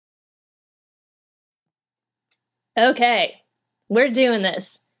Okay, we're doing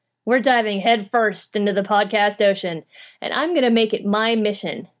this. We're diving headfirst into the podcast ocean, and I'm going to make it my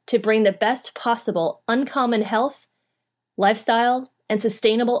mission to bring the best possible uncommon health, lifestyle, and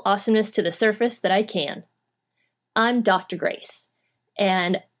sustainable awesomeness to the surface that I can. I'm Dr. Grace,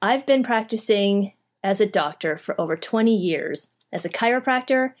 and I've been practicing as a doctor for over 20 years as a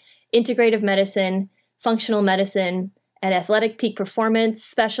chiropractor, integrative medicine, functional medicine, and athletic peak performance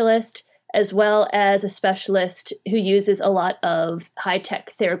specialist, as well as a specialist who uses a lot of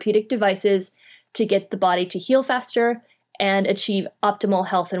high-tech therapeutic devices to get the body to heal faster and achieve optimal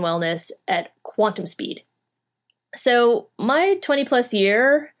health and wellness at quantum speed. So my 20-plus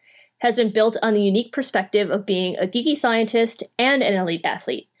year has been built on the unique perspective of being a geeky scientist and an elite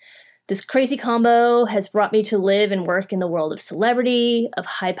athlete. This crazy combo has brought me to live and work in the world of celebrity, of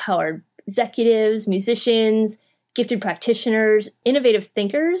high-powered executives, musicians, gifted practitioners, innovative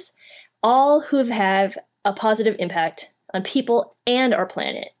thinkers, all who have a positive impact on people and our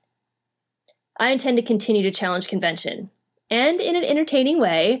planet. I intend to continue to challenge convention, and in an entertaining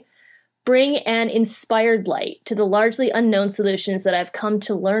way, bring an inspired light to the largely unknown solutions that I've come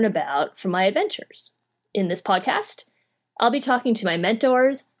to learn about from my adventures. In this podcast, I'll be talking to my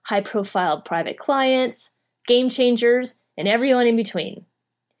mentors, high-profile private clients, game changers, and everyone in between.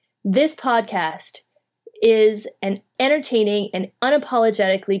 This podcast is an entertaining and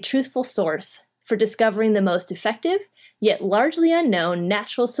unapologetically truthful source for discovering the most effective, yet largely unknown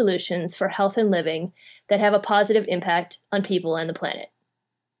natural solutions for health and living that have a positive impact on people and the planet.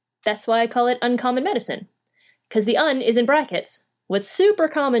 That's why I call it uncommon medicine, because the un is in brackets. What's super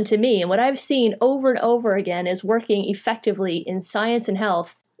common to me and what I've seen over and over again as working effectively in science and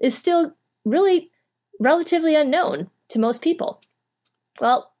health is still really relatively unknown to most people.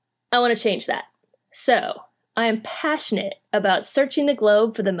 Well, I want to change that. So, I am passionate about searching the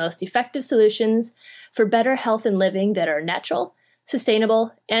globe for the most effective solutions for better health and living that are natural,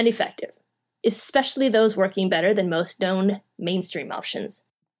 sustainable, and effective, especially those working better than most known mainstream options.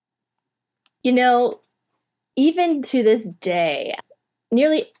 You know, even to this day,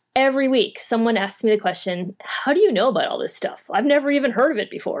 nearly every week someone asks me the question, how do you know about all this stuff? I've never even heard of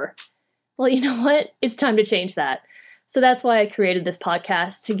it before. Well, you know what? It's time to change that. So that's why I created this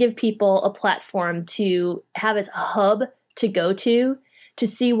podcast, to give people a platform to have as a hub to go to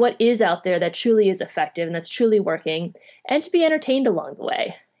see what is out there that truly is effective and that's truly working, and to be entertained along the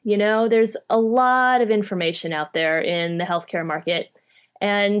way. You know, there's a lot of information out there in the healthcare market,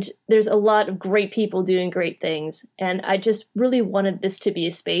 and there's a lot of great people doing great things. And I just really wanted this to be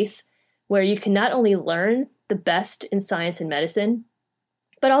a space where you can not only learn the best in science and medicine,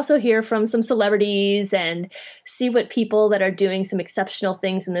 but also hear from some celebrities and see what people that are doing some exceptional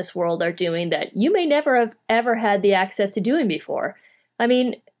things in this world are doing that you may never have ever had the access to doing before. I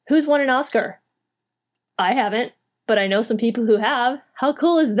mean, who's won an Oscar? I haven't, but I know some people who have. How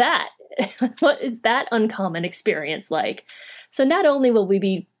cool is that? What is that uncommon experience like? So not only will we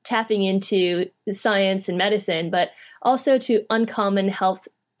be tapping into science and medicine, but also to uncommon health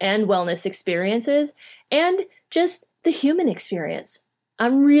and wellness experiences and just the human experience.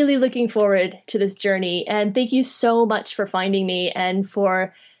 I'm really looking forward to this journey, and thank you so much for finding me and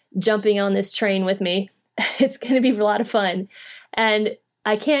for jumping on this train with me. It's going to be a lot of fun, and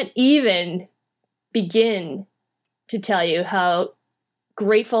I can't even begin to tell you how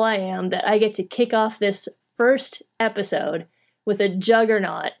grateful I am that I get to kick off this first episode with a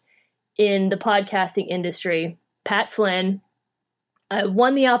juggernaut in the podcasting industry, Pat Flynn. I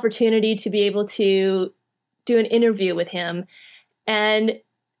won the opportunity to be able to do an interview with him, and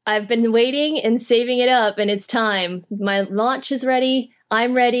I've been waiting and saving it up, and it's time. My launch is ready.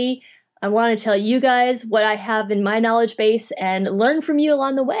 I'm ready. I want to tell you guys what I have in my knowledge base and learn from you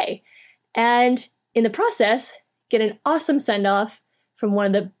along the way. And in the process, get an awesome send-off from one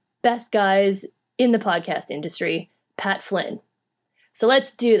of the best guys in the podcast industry, Pat Flynn. So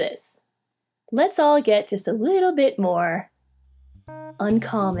let's do this. Let's all get just a little bit more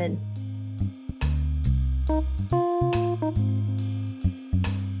uncommon.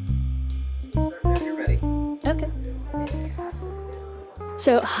 Okay.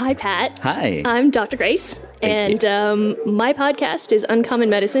 So, hi, Pat. Hi. I'm Dr. Grace, and my podcast is Uncommon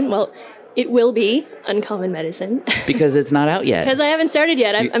Medicine. Well, it will be Uncommon Medicine. Because it's not out yet. Because I haven't started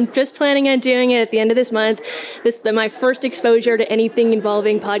yet. I'm just planning on doing it at the end of this month. This is my first exposure to anything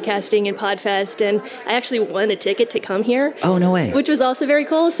involving podcasting and Podfest, and I actually won a ticket to come here. Oh, no way. Which was also very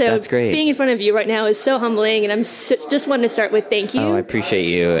cool. So that's great. Being in front of you right now is so humbling, and I'm just wanting to start with thank you. Oh, I appreciate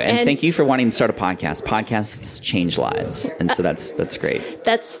you. And thank you for wanting to start a podcast. Podcasts change lives, and so that's great.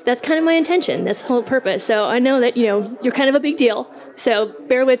 That's kind of my intention, that's the whole purpose. So I know that, you're kind of a big deal. So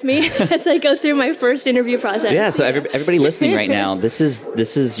bear with me as I go through my first interview process. Yeah. So everybody listening right now, this is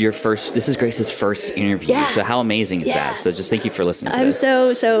Grace's first interview. Yeah. So how amazing is that? So just thank you for listening to I'm this.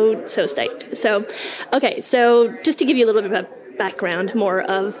 so stoked. So, okay. So just to give you a little bit of background more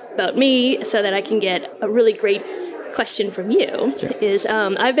about me so that I can get a really great question from you is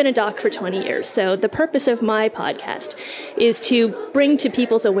I've been a doc for 20 years. So the purpose of my podcast is to bring to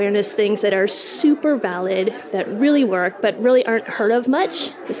people's awareness things that are super valid, that really work, but really aren't heard of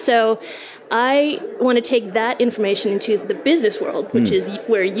much. So I want to take that information into the business world, which is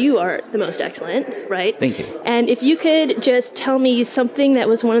where you are the most excellent, right? Thank you. And if you could just tell me something that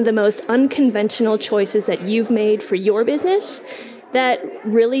was one of the most unconventional choices that you've made for your business that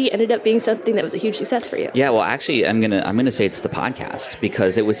really ended up being something that was a huge success for you. Yeah, well, actually, I'm gonna say it's the podcast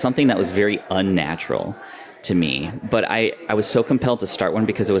because it was something that was very unnatural to me. But I was so compelled to start one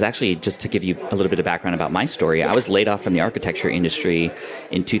because it was actually, just to give you a little bit of background about my story, I was laid off from the architecture industry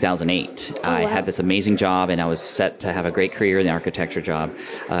in 2008. I had this amazing job and I was set to have a great career in the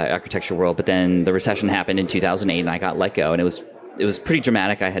architecture world. But then the recession happened in 2008 and I got let go, and it was pretty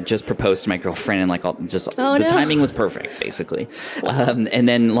dramatic. I had just proposed to my girlfriend, and the timing was perfect, basically. Wow. And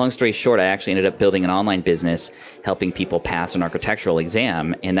then, long story short, I actually ended up building an online business, helping people pass an architectural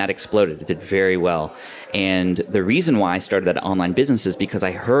exam, and that exploded. It did very well. And the reason why I started that online business is because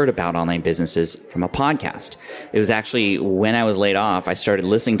I heard about online businesses from a podcast. It was actually when I was laid off, I started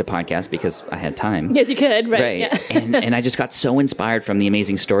listening to podcasts because I had time. Yes, you could, right? Yeah. and I just got so inspired from the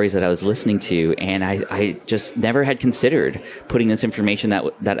amazing stories that I was listening to, and I just never had considered putting this information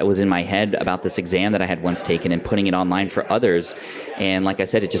that was in my head about this exam that I had once taken and putting it online for others. And like I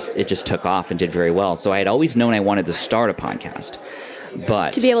said, it just took off and did very well. So I had always known I wanted to start a podcast.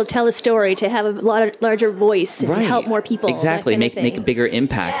 But to be able to tell a story, to have a larger voice and help more people. Exactly. Make a bigger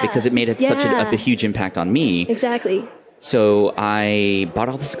impact because it made such a huge impact on me. Exactly. So I bought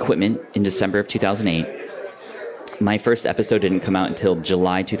all this equipment in December of 2008. My first episode didn't come out until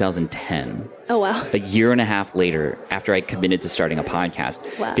July 2010. Oh, wow. A year and a half later, after I committed to starting a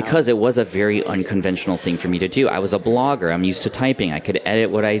podcast. Wow. Because it was a very unconventional thing for me to do. I was a blogger. I'm used to typing. I could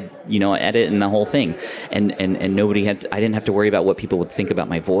edit what edit and the whole thing. And I didn't have to worry about what people would think about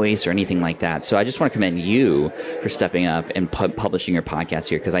my voice or anything like that. So I just want to commend you for stepping up and publishing your podcast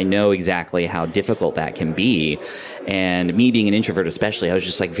here, because I know exactly how difficult that can be. And me being an introvert especially, I was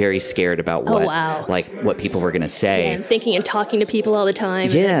just very scared about what people were going to say. Yeah, and thinking and talking to people all the time.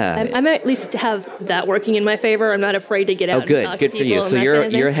 Yeah. I'm at least have that working in my favor. I'm not afraid to get out and talk to people. Good for you. So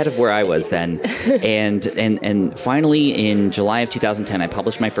you're ahead of where I was then. and finally in July of 2010, I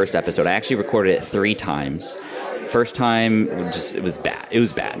published my first episode. I actually recorded it 3 times. First time, it was bad. It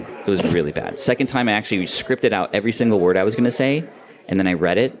was bad. It was really bad. Second time, I actually scripted out every single word I was going to say, and then I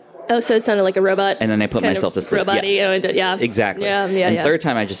read it. Oh, so it sounded like a robot. And then I put myself to sleep. Robot-y. Yeah. Exactly. And third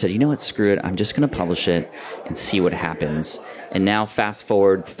time, I just said, you know what, screw it. I'm just going to publish it and see what happens. And now fast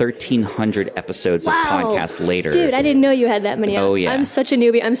forward 1,300 episodes of podcasts later. Dude, I didn't know you had that many. Oh, yeah. I'm such a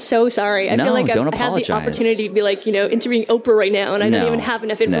newbie. I'm so sorry. I feel like I have the opportunity to be interviewing Oprah right now, and I don't even have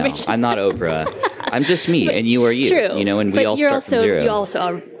enough information. No, I'm not Oprah. I'm just me, and you are you. True. And we all start from zero. You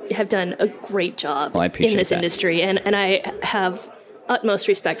also have done a great job in this industry, and I have utmost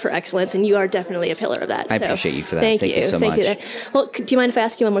respect for excellence, and you are definitely a pillar of that. I appreciate you for that. Thank you so much. Well, do you mind if I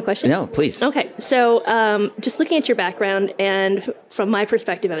ask you one more question? No, please. Okay, so just looking at your background, and from my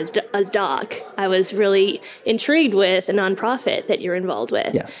perspective as a doc, I was really intrigued with a nonprofit that you're involved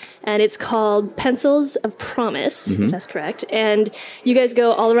with. Yes. And it's called Pencils of Promise, if that's correct. And you guys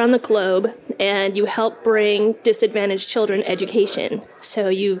go all around the globe, and you help bring disadvantaged children education. So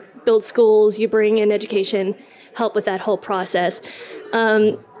you build schools, you bring in education, help with that whole process.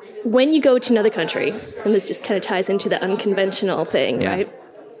 When you go to another country, and this just kind of ties into the unconventional thing, right?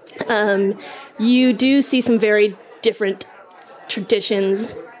 You do see some very different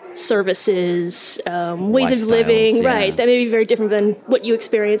traditions, services, ways of living, right? That may be very different than what you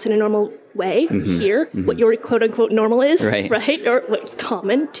experience in a normal way here, what your quote unquote normal is, right? Or what's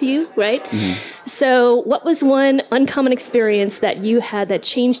common to you, right? So what was one uncommon experience that you had that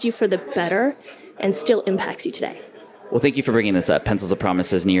changed you for the better and still impacts you today? Well, thank you for bringing this up. Pencils of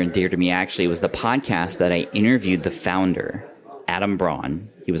Promise is near and dear to me. Actually, it was the podcast that I interviewed the founder, Adam Braun.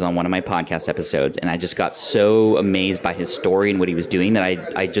 He was on one of my podcast episodes, and I just got so amazed by his story and what he was doing that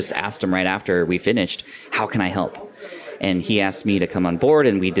I just asked him right after we finished, how can I help? And he asked me to come on board,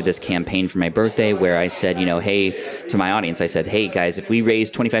 and we did this campaign for my birthday where I said, hey, to my audience, I said, hey guys, if we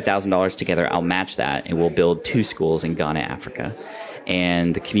raise $25,000 together, I'll match that and we'll build 2 schools in Ghana, Africa.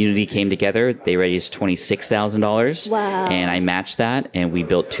 And the community came together. They raised $26,000. Wow. And I matched that, and we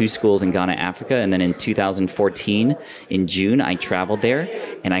built 2 schools in Ghana, Africa. And then in 2014, in June, I traveled there,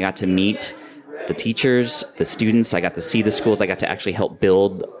 and I got to meet the teachers, the students. I got to see the schools. I got to actually help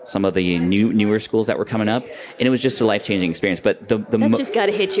build some of the newer schools that were coming up. And it was just a life-changing experience. But that's just got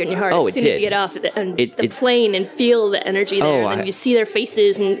to hit you in your heart as soon as you get off the plane and feel the energy there. And then you see their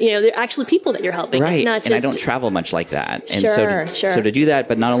faces, and they're actually people that you're helping. Right. It's not just... And I don't travel much like that. And sure. So to do that,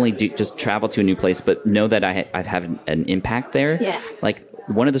 but not only just travel to a new place, but know that I've had an impact there. Yeah. Like,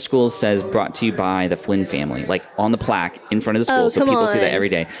 one of the schools says brought to you by the Flynn family, like on the plaque in front of the school. So people see that every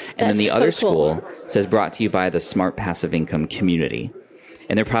day. And then the other school says brought to you by the Smart Passive Income Community.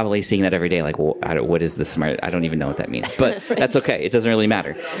 And they're probably seeing that every day. Like, well, what is the smart? I don't even know what that means, but right. That's okay. It doesn't really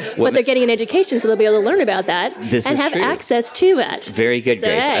matter. But they're getting an education, so they'll be able to learn about that and have access to it. Very good, so,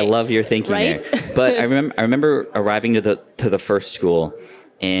 Grace. hey, I love your thinking right? there. But I remember arriving to the first school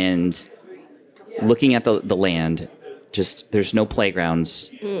and looking at the land. Just there's no playgrounds.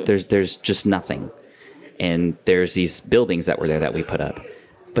 There's just nothing, and there's these buildings that were there that we put up,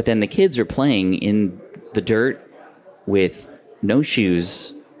 but then the kids are playing in the dirt with no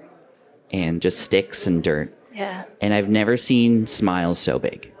shoes and just sticks and dirt. Yeah. And I've never seen smiles so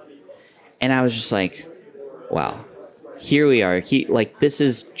big, and I was just like, wow, here we are. This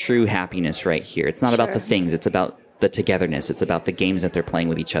is true happiness right here. It's not about the things. It's about the togetherness. It's about the games that they're playing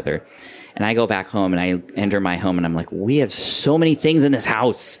with each other. And I go back home and I enter my home and I'm like, we have so many things in this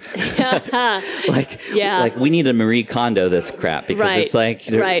house. Like we need to Marie Kondo this crap because it's like,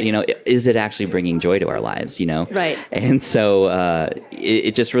 is it actually bringing joy to our lives, Right. And so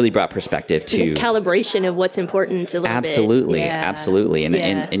it just really brought perspective to the calibration of what's important a little absolutely, bit. Yeah. Absolutely.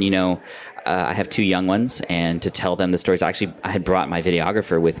 And I have 2 young ones, and to tell them the stories, I had brought my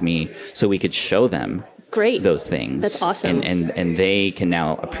videographer with me so we could show them those things. That's awesome. And they can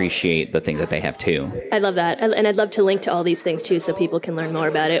now appreciate the thing that they have too. I love that. And I'd love to link to all these things too so people can learn more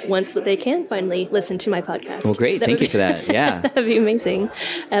about it once they can finally listen to my podcast. Well, great. Thank you for that. Yeah. That'd be amazing.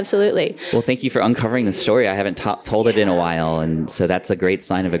 Absolutely. Well, thank you for uncovering the story. I haven't told it in a while. And so that's a great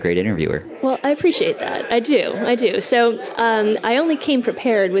sign of a great interviewer. Well, I appreciate that. I do. So I only came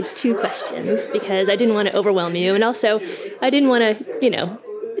prepared with 2 questions because I didn't want to overwhelm you. And also I didn't want to,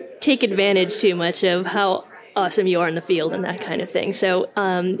 take advantage too much of how awesome you are in the field and that kind of thing. So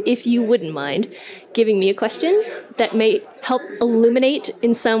if you wouldn't mind giving me a question that may help illuminate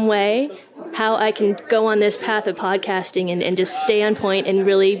in some way how I can go on this path of podcasting and just stay on point and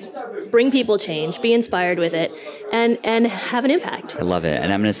really bring people change, be inspired with it, and have an impact. I love it.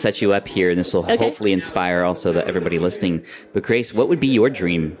 And I'm going to set you up here, and this will hopefully inspire also everybody listening. But Grace, what would be your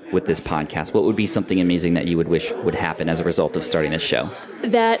dream with this podcast? What would be something amazing that you would wish would happen as a result of starting this show?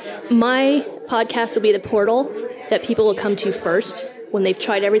 That my podcast will be the portal that people will come to first when they've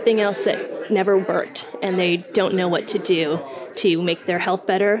tried everything else that never worked and they don't know what to do to make their health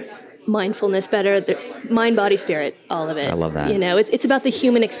better, mindfulness better, the mind, body, spirit, all of it. I love that. It's about the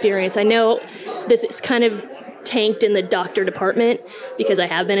human experience. I know this is kind of tanked in the doctor department because I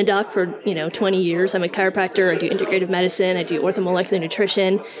have been a doc for 20 years. I'm a chiropractor. I do integrative medicine. I do orthomolecular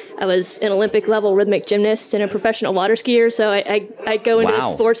nutrition. I was an Olympic level rhythmic gymnast and a professional water skier. So I go into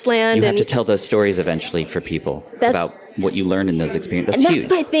the sports land. You have to tell those stories eventually for people about what you learned in those experiences. That's huge.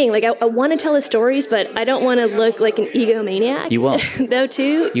 That's my thing. Like I want to tell the stories, but I don't want to look like an egomaniac. You won't. Though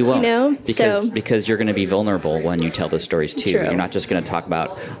too. You won't. Because you're going to be vulnerable when you tell the stories too. True. You're not just going to talk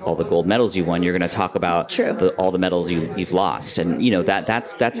about all the gold medals you won. You're going to talk about all the medals you've lost, and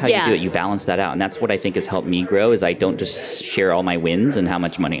that's how you do it. You balance that out, and that's what I think has helped me grow. Is I don't just share all my wins and how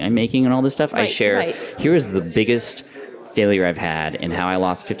much money I'm making and all this stuff. I share here is the biggest failure I've had and how I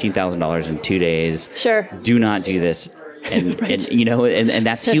lost $15,000 in 2 days. Sure. Do not do this. And that's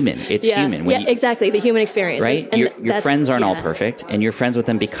human. It's human. Exactly. The human experience. Right? And your friends aren't all perfect, and you're friends with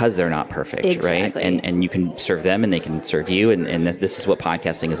them because they're not perfect, right? And you can serve them and they can serve you, and this is what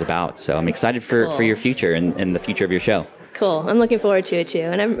podcasting is about. So I'm excited for your future and the future of your show. Cool. I'm looking forward to it too.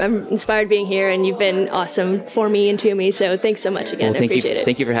 And I'm inspired being here, and you've been awesome for me and to me. So thanks so much again. Well, I appreciate it.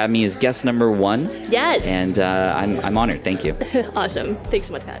 Thank you for having me as guest number 1. Yes. And I'm honored. Thank you. Awesome. Thanks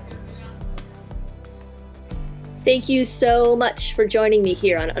so much, Pat. Thank you so much for joining me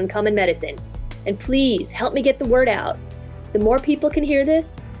here on Uncommon Medicine. And please help me get the word out. The more people can hear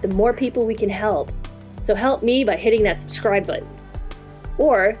this, the more people we can help. So help me by hitting that subscribe button.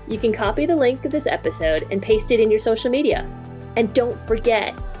 Or you can copy the link of this episode and paste it in your social media. And don't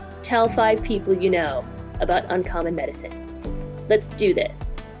forget, tell 5 people you know about uncommon medicine. Let's do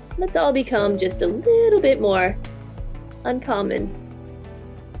this. Let's all become just a little bit more uncommon